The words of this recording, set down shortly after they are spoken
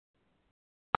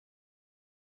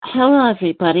Hello,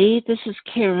 everybody. This is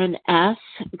Karen S.,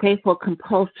 Grateful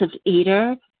Compulsive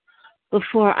Eater.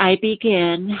 Before I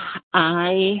begin,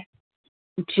 I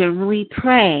generally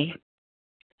pray.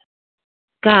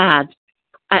 God,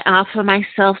 I offer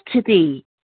myself to Thee,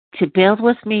 to build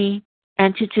with me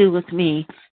and to do with me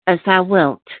as Thou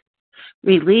wilt.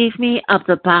 Relieve me of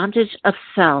the bondage of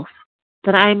self,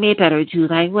 that I may better do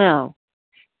Thy will.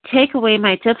 Take away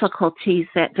my difficulties,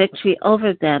 that victory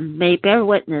over them may bear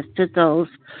witness to those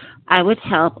I would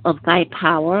help of Thy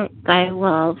power, Thy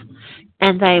love,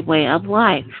 and Thy way of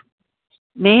life.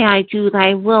 May I do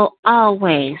Thy will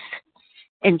always.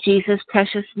 In Jesus'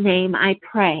 precious name I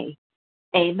pray.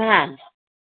 Amen.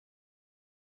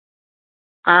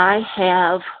 I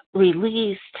have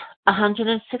released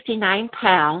 159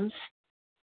 pounds,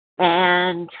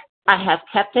 and I have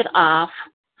kept it off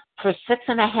for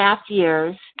 6.5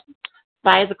 years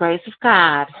by the grace of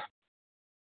God.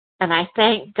 And I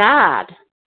thank God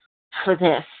for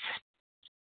this.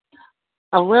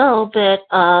 A little bit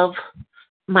of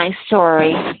my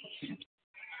story.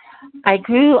 I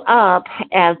grew up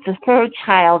as the third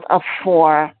child of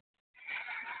four,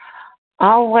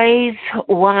 always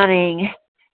wanting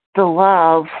the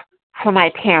love from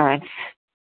my parents.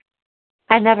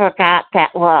 I never got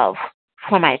that love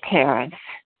from my parents.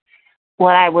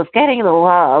 What I was getting the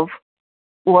love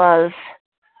was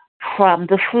from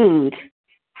the food,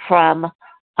 from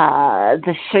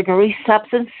the sugary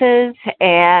substances,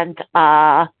 and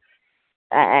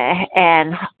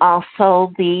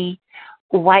also the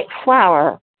white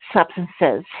flour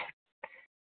substances.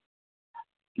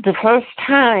 The first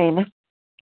time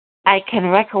I can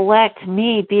recollect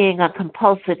me being a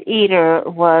compulsive eater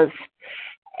was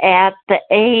at the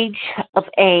age of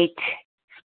 8.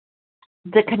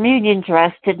 The communion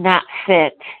dress did not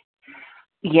fit.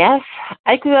 Yes,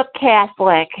 I grew up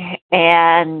Catholic,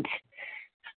 and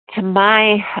to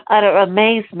my utter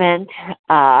amazement,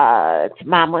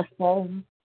 Mom was saying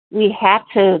we have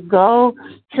to go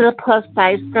to the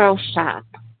plus-size girl shop.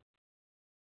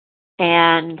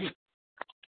 And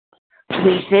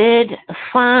we did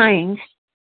find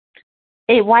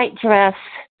a white dress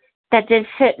that did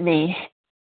fit me.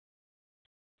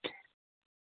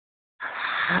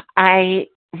 I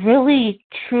really,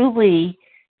 truly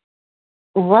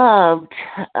loved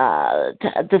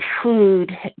the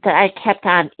food that I kept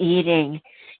on eating,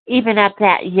 even at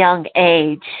that young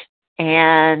age.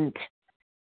 And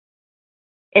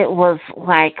it was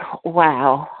like,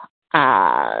 wow,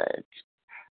 I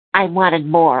wanted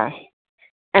more.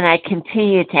 And I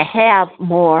continued to have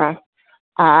more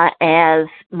as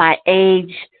my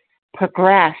age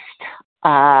progressed,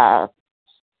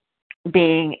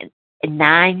 being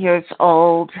 9 years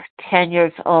old, 10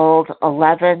 years old,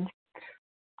 11.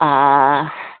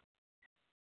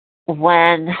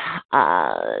 When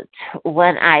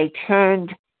I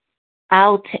turned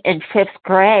out in 5th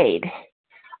grade,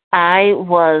 I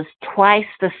was twice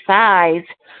the size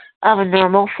of a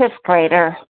normal 5th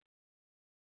grader.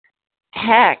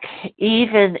 Heck,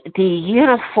 even the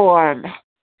uniform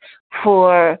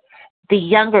for the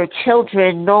younger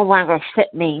children no longer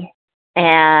fit me,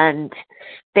 and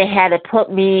they had to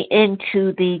put me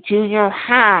into the junior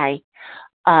high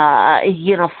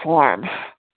uniform.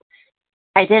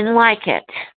 I didn't like it.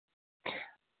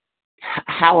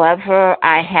 However,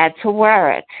 I had to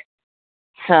wear it.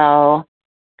 So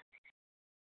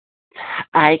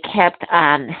I kept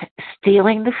on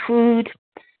stealing the food,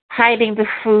 hiding the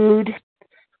food,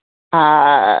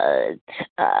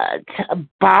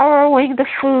 borrowing the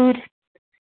food.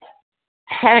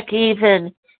 Heck,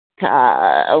 even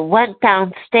went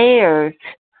downstairs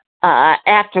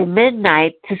after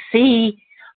midnight to see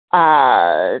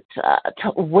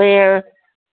where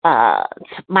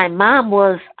my mom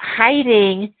was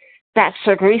hiding that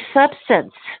sugary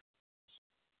substance.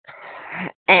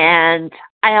 And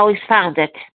I always found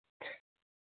it.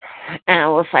 And I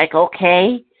was like,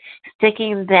 okay,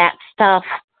 sticking that stuff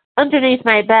underneath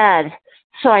my bed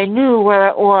so I knew where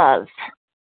it was.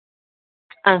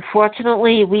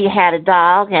 Unfortunately, we had a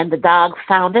dog, and the dog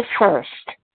found it first.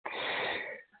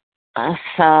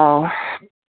 So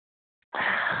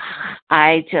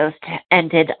I just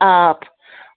ended up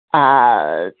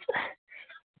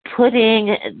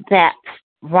putting that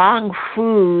wrong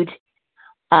food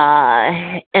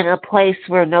in a place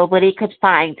where nobody could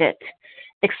find it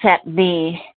except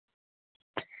me.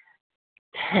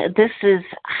 This is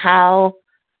how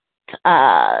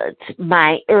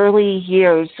my early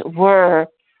years were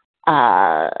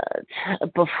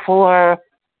before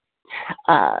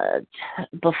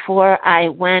I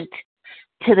went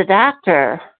to the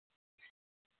doctor.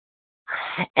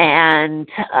 And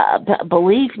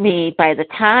believe me, by the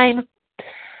time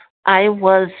I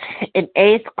was in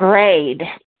 8th grade.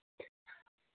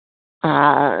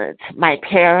 My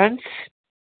parents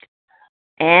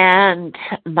and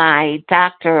my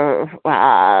doctor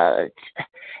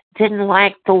didn't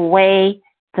like the way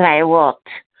that I looked,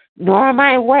 nor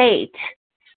my weight.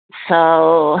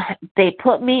 So they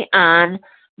put me on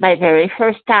my very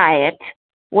first diet,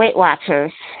 Weight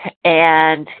Watchers,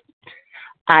 and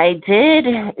I did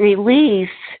release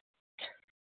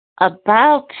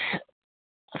about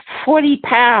 40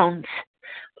 pounds.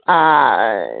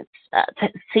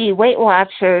 See, Weight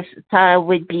Watchers thought it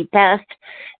would be best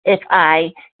if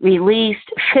I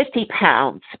released 50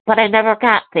 pounds, but I never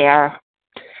got there.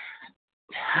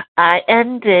 I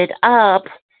ended up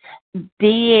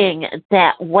being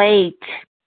that weight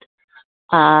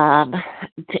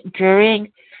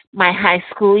during my high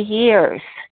school years.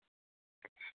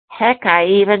 Heck, I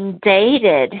even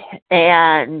dated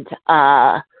and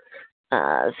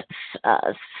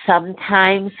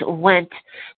sometimes went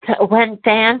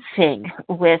dancing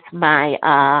with my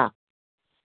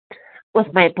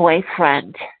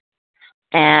boyfriend,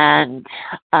 and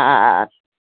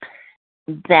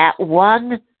that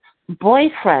one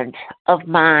boyfriend of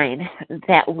mine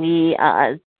that we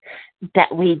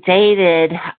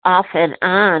dated off and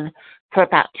on for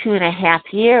about 2.5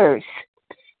 years.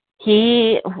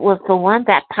 He was the one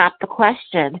that popped the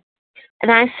question,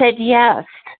 and I said yes.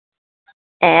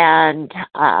 And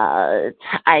I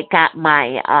got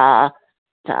my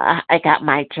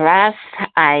dress.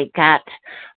 I got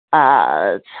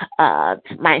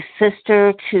my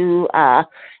sister to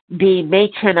be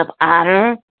matron of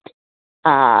honor.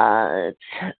 Got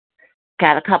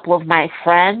a couple of my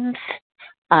friends,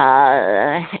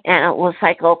 and it was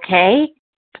like, okay.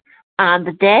 On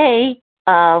the day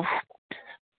of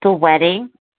the wedding,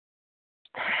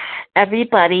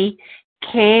 everybody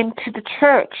came to the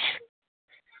church,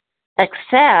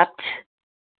 except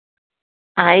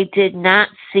I did not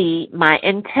see my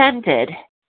intended,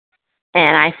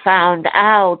 and I found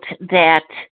out that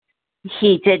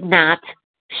he did not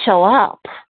show up.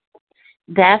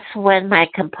 That's when my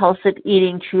compulsive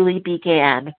eating truly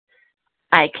began.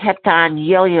 I kept on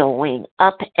yo-yoing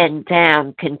up and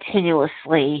down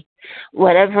continuously.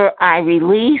 Whatever I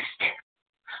released,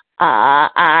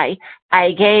 I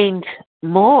gained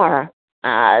more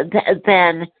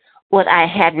than what I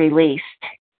had released.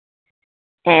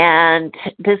 And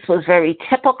this was very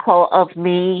typical of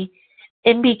me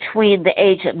in between the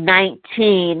age of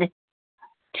 19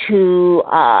 to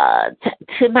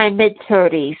my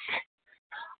mid-30s.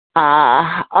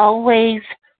 Always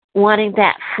wanting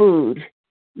that food,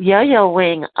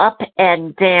 yo-yoing up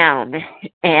and down,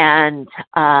 and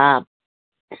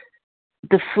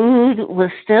the food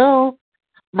was still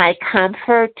my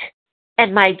comfort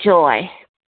and my joy.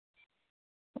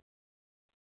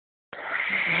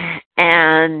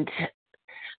 And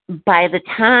by the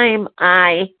time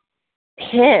I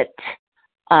hit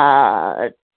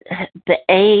the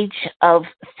age of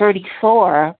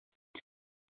 34,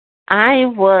 I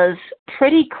was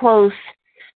pretty close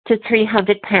to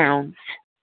 300 pounds.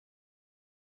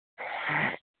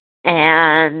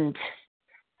 And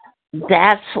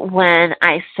that's when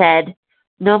I said,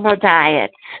 no more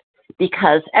diets,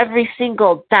 because every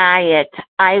single diet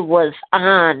I was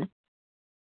on,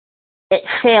 it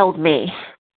failed me.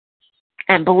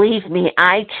 And believe me,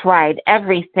 I tried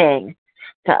everything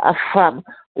from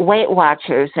Weight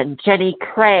Watchers and Jenny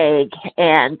Craig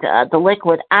and the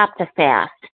liquid OptiFast,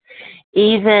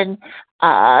 even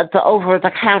the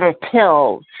over-the-counter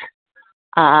pills,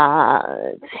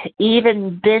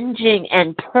 even binging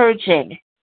and purging,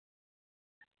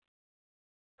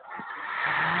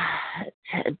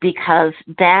 because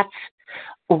that's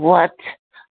what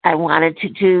I wanted to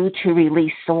do to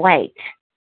release the weight.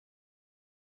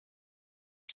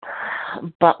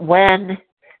 But when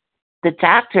the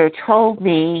doctor told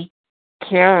me,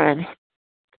 Karen,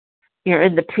 you're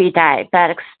in the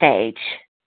pre-diabetic stage,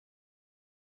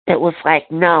 it was like,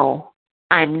 no,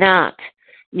 I'm not.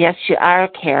 Yes, you are,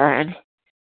 Karen.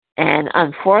 And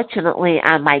unfortunately,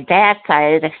 on my dad's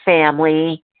side of the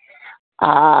family,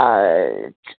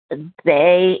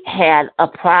 they had a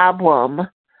problem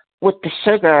with the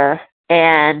sugar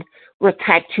and with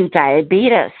type 2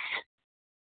 diabetes.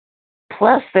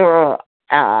 Plus, there were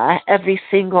every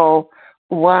single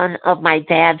one of my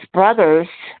dad's brothers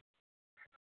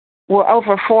were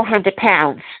over 400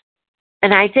 pounds.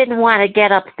 And I didn't want to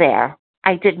get up there.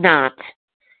 I did not.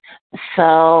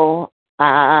 So,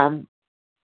 a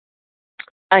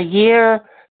year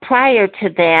prior to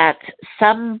that,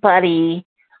 somebody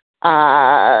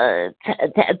that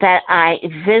I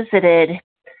visited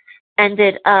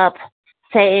ended up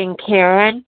saying,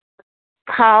 Karen,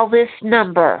 call this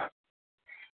number.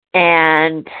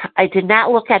 And I did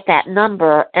not look at that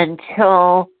number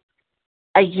until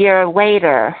a year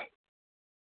later.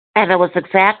 And it was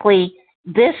exactly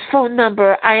this phone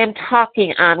number I am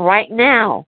talking on right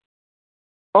now,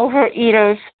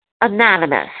 Overeaters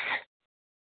Anonymous.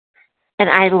 And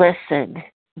I listened.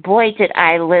 Boy, did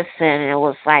I listen. And it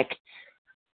was like,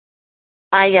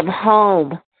 I am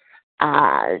home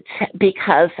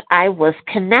because I was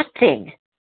connecting.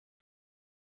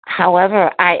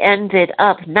 However, I ended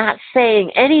up not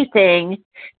saying anything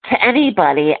to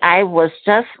anybody. I was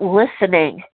just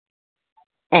listening.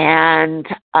 And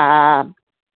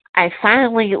I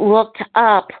finally looked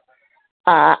up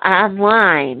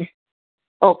online,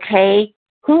 okay,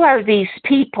 who are these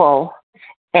people?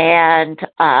 And,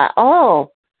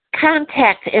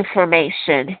 contact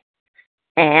information.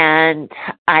 And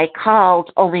I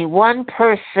called only one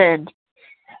person,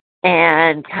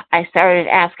 and I started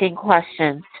asking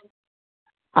questions.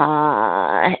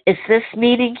 Is this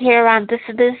meeting here on this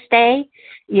and this day?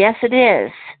 Yes, it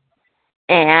is.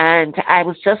 And I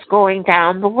was just going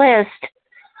down the list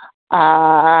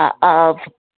of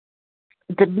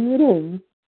the meeting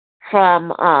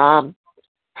from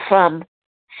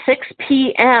 6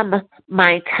 p.m.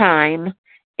 my time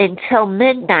until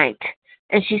midnight.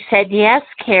 And she said, yes,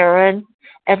 Karen,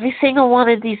 every single one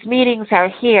of these meetings are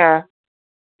here.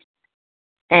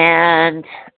 And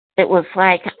it was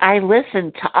like I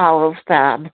listened to all of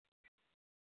them.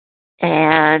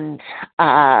 And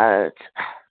I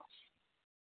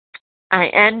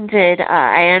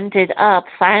ended up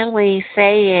finally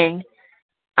saying,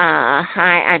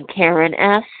 hi, I'm Karen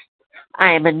S.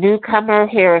 I am a newcomer.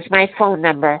 Here is my phone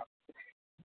number.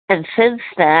 And since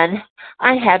then,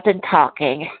 I have been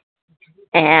talking.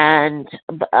 And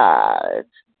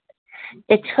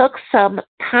it took some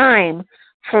time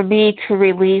for me to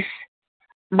release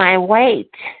my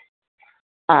weight,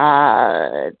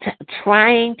 trying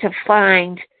to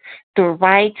find the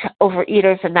right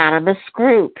Overeaters Anonymous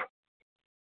group.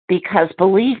 Because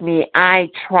believe me, I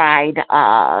tried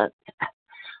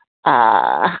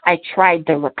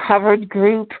the recovered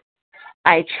group.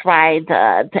 I tried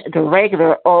the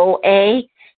regular OA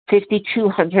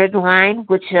 5200 line,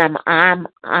 which I'm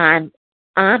on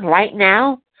right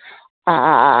now,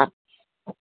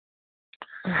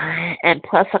 and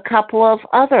plus a couple of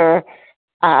other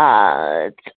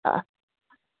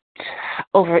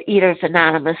Overeaters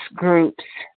Anonymous groups.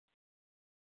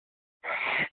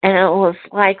 And it was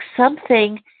like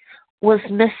something was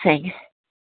missing.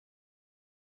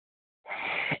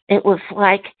 It was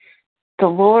like the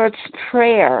Lord's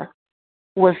Prayer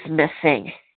was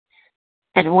missing.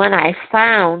 And when I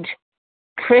found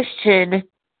Christian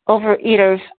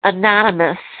Overeaters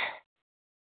Anonymous,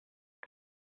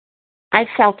 I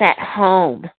felt at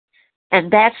home.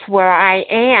 And that's where I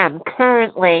am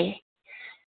currently.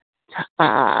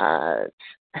 The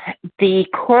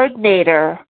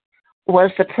coordinator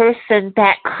was the person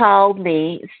that called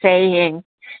me saying,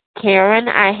 Karen,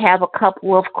 I have a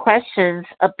couple of questions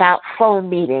about phone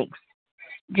meetings.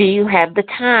 Do you have the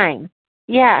time?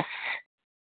 Yes.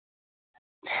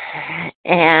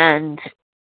 And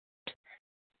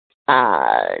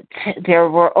there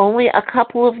were only a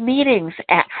couple of meetings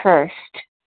at first.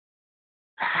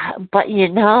 But you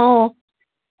know,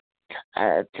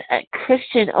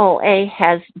 Christian OA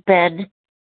has been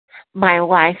my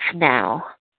life now.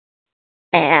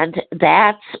 And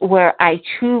that's where I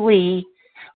truly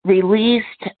released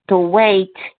the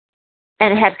weight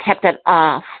and have kept it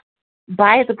off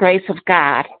by the grace of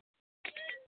God.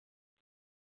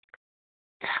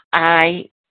 I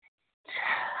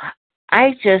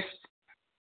just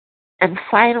am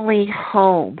finally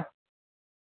home.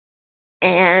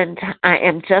 And I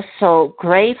am just so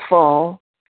grateful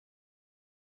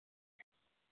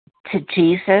to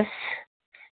Jesus,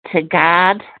 to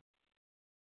God,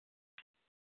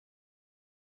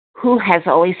 who has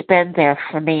always been there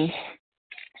for me.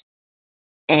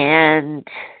 And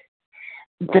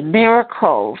the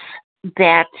miracles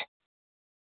that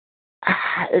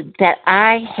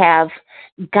I have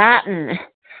gotten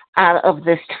out of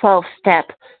this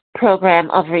 12-step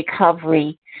program of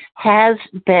recovery has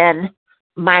been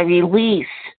my release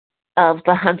of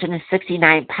the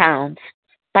 169 pounds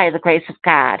by the grace of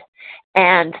God,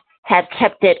 and have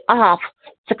kept it off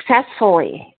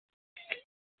successfully.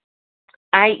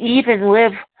 I even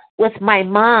live with my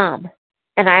mom,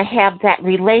 and I have that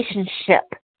relationship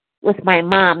with my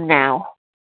mom now.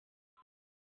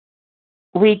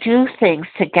 We do things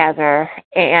together,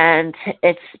 and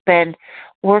it's been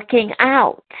working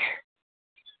out.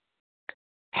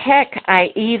 Heck,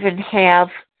 I even have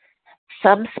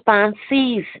some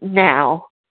sponsees now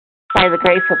by the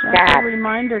grace of That's God. a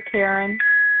reminder, Karen.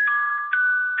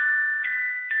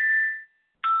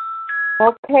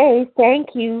 Okay,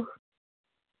 thank you.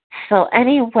 So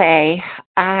anyway,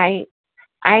 I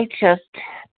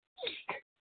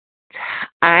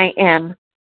am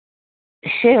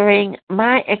sharing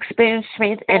my experience,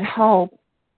 strength, and hope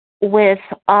with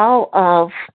all of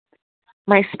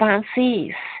my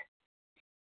sponsees.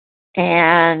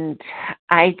 And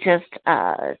I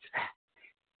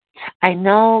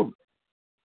know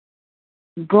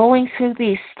going through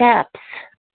these steps,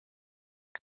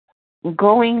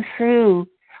 going through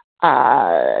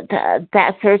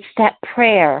that third step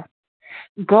prayer,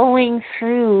 going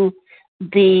through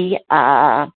the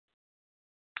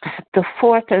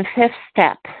fourth and fifth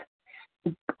step,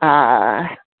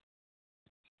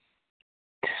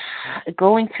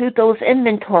 going through those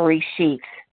inventory sheets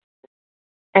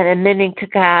and admitting to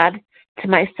God, to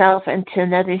myself, and to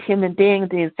another human being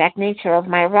the exact nature of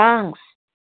my wrongs.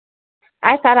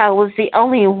 I thought I was the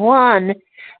only one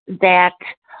that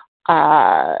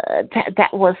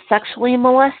was sexually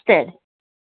molested.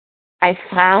 I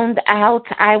found out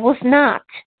I was not,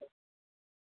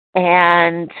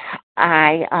 and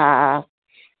I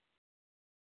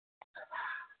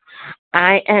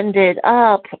ended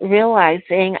up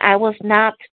realizing I was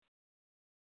not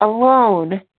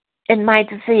alone in my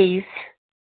disease,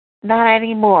 not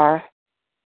anymore.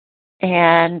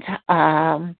 And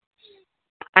I'm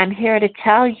here to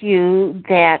tell you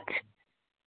that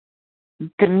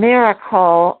the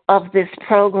miracle of this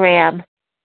program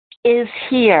is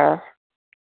here.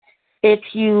 If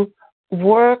you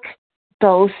work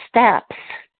those steps,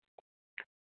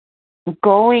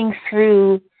 going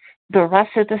through the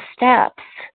rest of the steps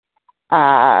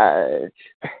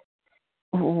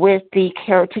with the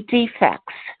character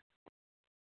defects,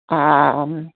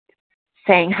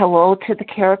 saying hello to the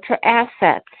character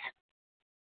assets,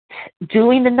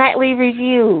 doing the nightly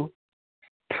review,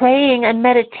 praying and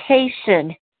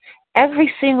meditation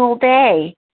every single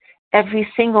day, every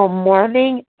single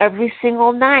morning, every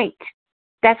single night.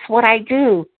 That's what I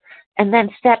do. And then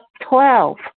step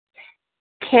 12,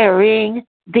 carrying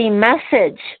the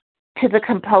message to the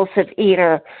compulsive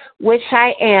eater, which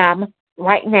I am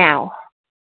right now.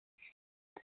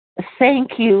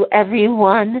 Thank you,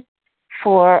 everyone,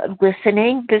 for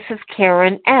listening. This is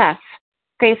Karen S.,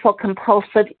 Faithful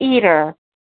Compulsive Eater.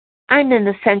 I'm in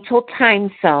the Central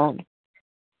Time Zone.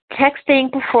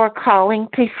 Texting before calling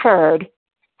preferred,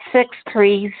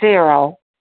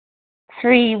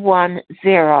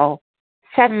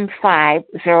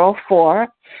 630-310-7504.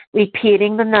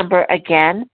 Repeating the number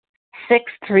again,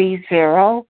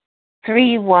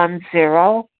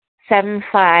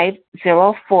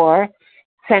 630-310-7504,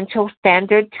 Central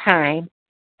Standard Time.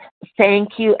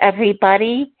 Thank you,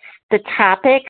 everybody. The topic